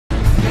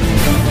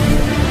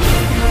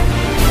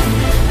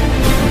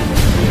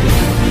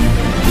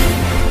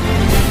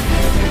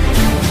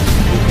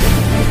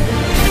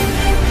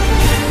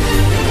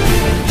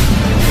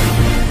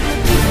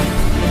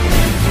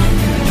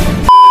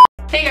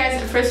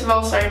First of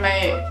all, sorry,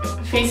 my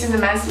face is a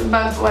mess,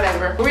 but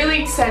whatever.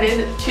 Really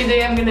excited.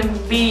 Today I'm gonna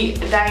be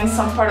dyeing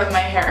some part of my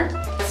hair.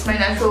 It's my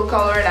natural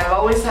color and I've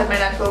always had my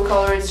natural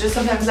color. It's just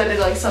sometimes I did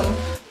like some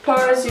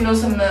parts, you know,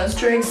 some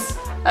streaks.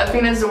 I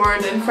think that's the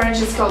word. In French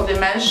it's called des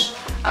mèches.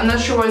 I'm not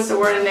sure what's the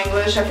word in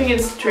English. I think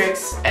it's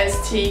streaks.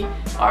 S-T-R-E-A-K-S.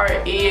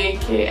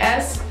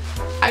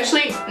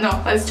 Actually,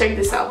 no, let's check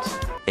this out.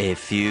 A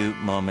few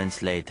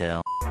moments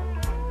later.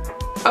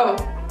 Oh,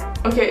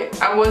 okay,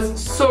 I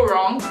was so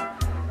wrong.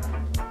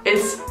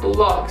 It's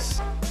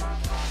locks.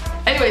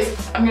 Anyways,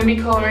 I'm gonna be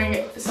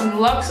coloring some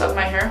locks of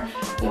my hair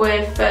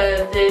with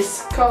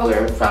this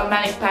color from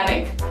Manic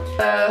Panic.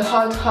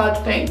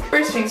 Hot pink.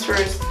 First things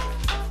first,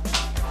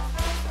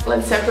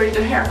 let's separate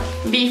the hair.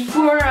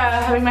 Before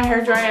having my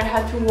hair dry, I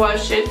had to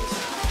wash it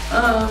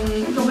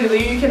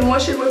completely. You can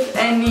wash it with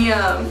any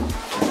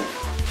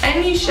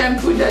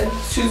shampoo that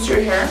suits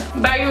your hair.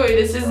 By the way,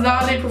 this is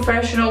not a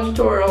professional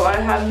tutorial. I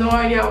have no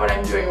idea what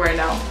I'm doing right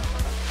now.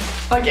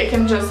 Like, I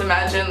can just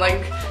imagine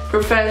like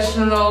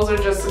professionals are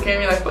just looking at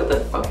me like, what the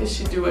fuck is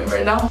she doing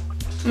right now?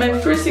 My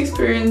first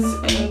experience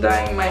in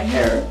dyeing my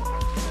hair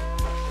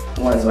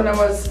was when I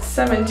was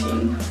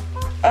 17.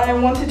 I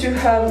wanted to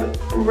have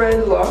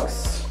red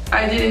locks.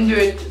 I didn't do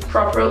it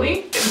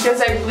properly because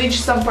I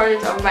bleached some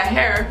part of my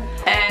hair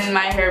and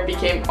my hair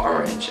became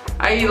orange.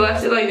 I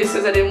left it like this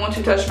because I didn't want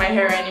to touch my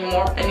hair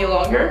any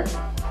longer.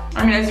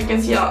 I mean, as you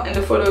can see in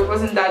the photo, it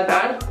wasn't that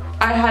bad.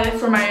 I had it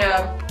for my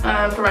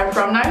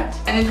prom night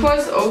and it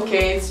was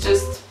okay. It's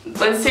just,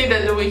 let's say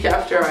that the week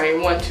after I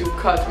want to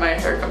cut my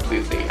hair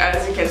completely,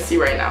 as you can see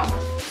right now.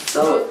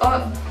 So,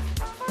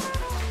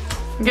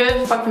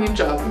 good fucking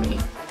job, me.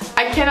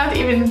 I cannot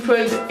even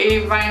put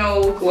a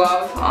vinyl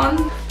glove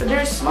on, but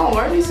they're small.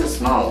 Why are they so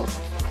small?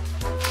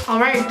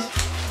 Alright.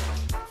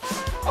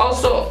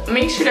 Also,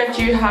 make sure that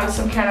you have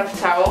some kind of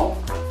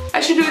towel. I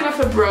should do it with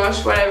a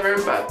brush,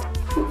 whatever, but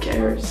who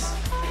cares?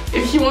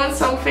 If you want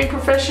something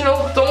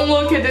professional, don't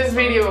look at this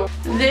video.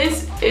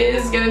 This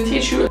is gonna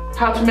teach you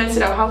how to mess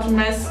it up, how to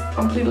mess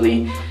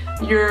completely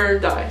your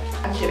dye.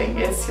 I'm kidding,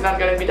 it's not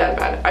gonna be that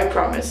bad, I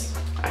promise.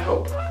 I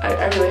hope.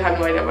 I really have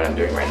no idea what I'm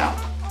doing right now.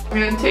 I'm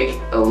gonna take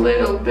a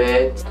little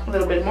bit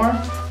more.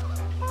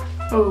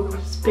 Oh,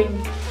 it's pink.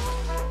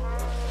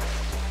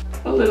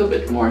 A little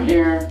bit more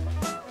here.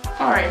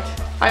 Alright.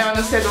 I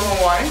honestly don't know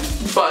why,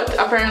 but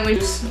apparently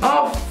just,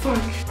 oh fuck.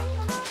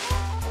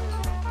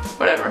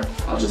 Whatever,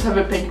 I'll just have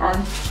a pink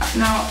arm.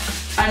 Now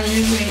I'm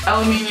using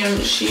aluminium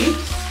sheet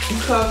to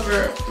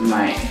cover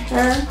my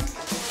hair.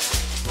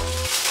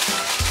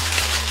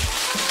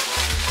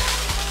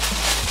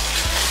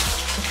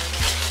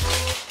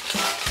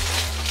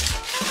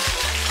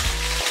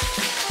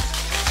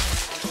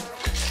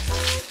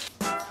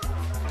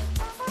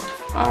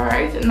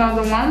 Alright,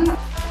 another one.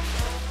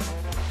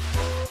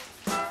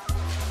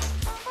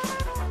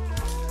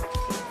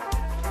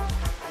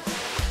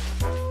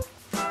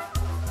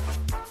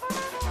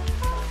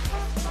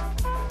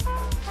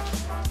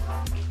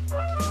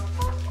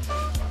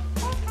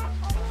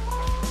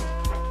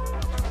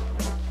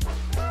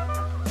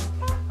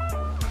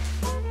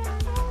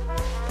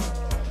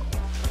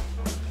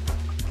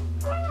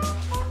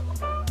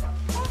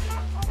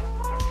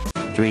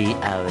 Three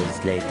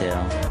hours later.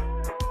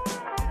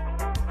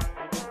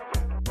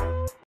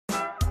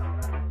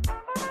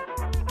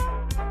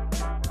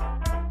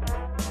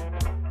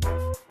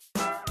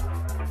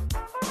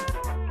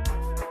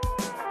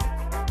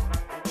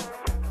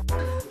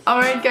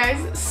 Alright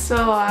guys, so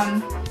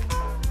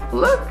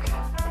look,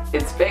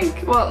 it's pink.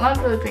 Well, not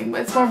really pink,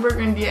 but it's more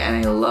burgundy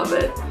and I love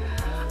it.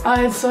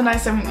 It's so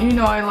nice. I mean, you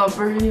know I love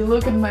burgundy.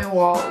 Look at my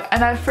wall.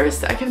 And at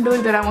first, I can't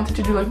believe that I wanted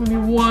to do like maybe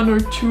 1 or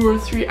 2 or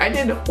 3. I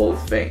did the whole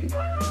thing.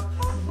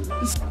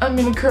 So I'm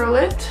gonna curl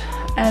it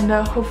and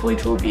hopefully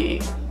it will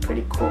be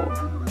pretty cool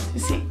to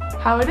see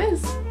how it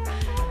is.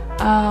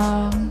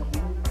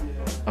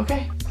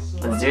 Okay,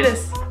 let's do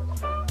this.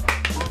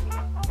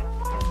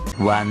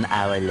 1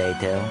 hour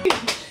later.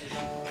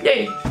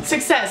 Yay,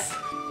 success.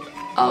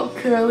 All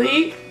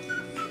curly.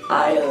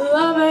 I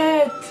love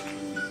it.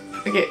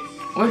 Okay.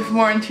 With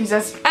more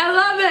enthusiasm. I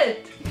love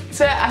it!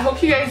 So I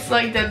hope you guys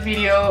liked that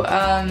video,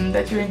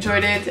 that you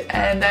enjoyed it,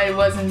 and that it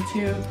wasn't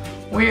too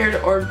weird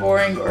or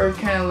boring or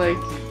kind of like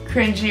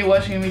cringy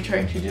watching me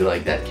trying to do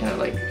like that kind of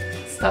like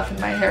stuff in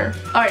my hair.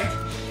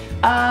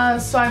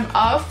 Alright, so I'm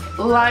off.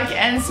 Like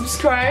and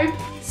subscribe.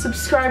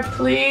 Subscribe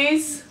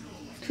please.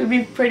 It would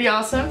be pretty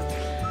awesome.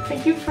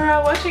 Thank you for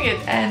watching it,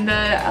 and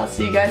I'll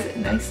see you guys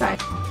next time.